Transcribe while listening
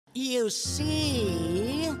You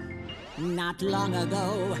see, not long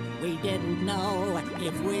ago, we didn't know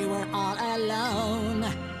if we were all alone.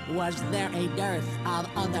 Was there a dearth of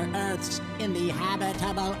other Earths in the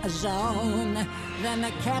habitable zone? Then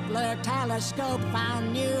the Kepler telescope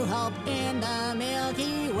found new hope in the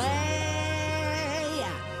Milky Way.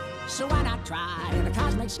 So why not try the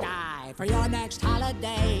cosmic sky for your next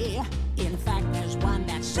holiday? In fact, there's one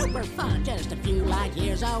that's super fun, just a few light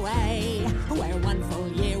years away, where one full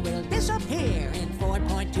year will disappear in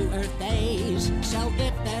 4.2 Earth days. So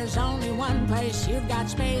if there's only one place you've got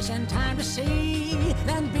space and time to see,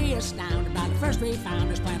 then be astounded by the first we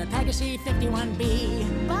found is planet Pegasi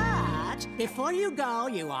 51b. But before you go,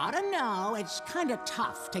 you ought to know it's kind of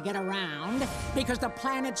tough to get around, because the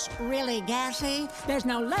planet's really gassy. There's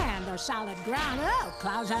no land or solid ground. Oh,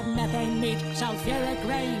 clouds of methane meet sulfuric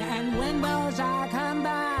rain, and windows are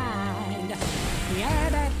combined. The air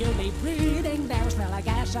that you'll be breathing there will smell like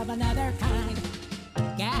gas of another kind.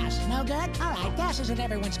 Gas, no good? All right, gas isn't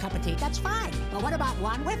everyone's cup of tea, that's fine. But what about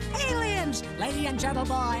one with aliens? Lady and gentle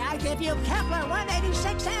boy, I give you Kepler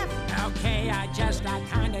 186f. Okay, I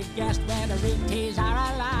kinda guessed where the repeats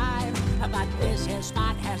are alive. But this here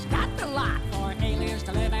spot has got the lot for aliens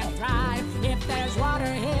to live and thrive. If there's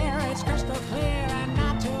water here, it's crystal clear and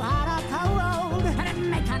not too hot or cold. And it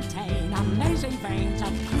may contain amazing veins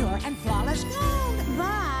of pure and flawless gold.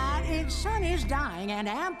 But its sun is dying and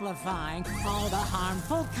amplifying all the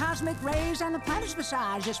harmful cosmic rays, and the planet's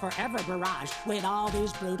visage is forever barraged with all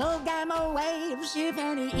these brutal gamma waves. If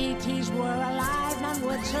any ETs were alive, none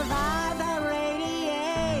would survive the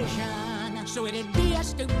radiation. So it'd be a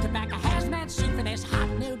stoop to back a hazmat suit for this hot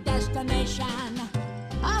new destination.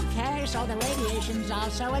 Okay, so the radiation's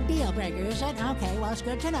also a deal breaker, is it? Okay, well, it's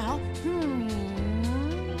good to know.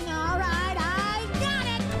 All right, I got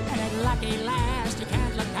it! And at lucky last, you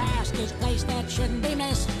can't look past this place that shouldn't be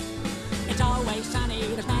missed. It's always sunny,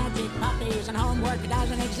 there's magic puppies, and homework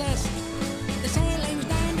doesn't exist. The sailing's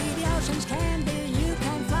dandy, the ocean's candy, you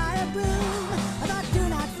can fly a broom. But do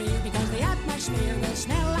not fear, because the atmosphere will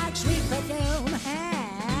snap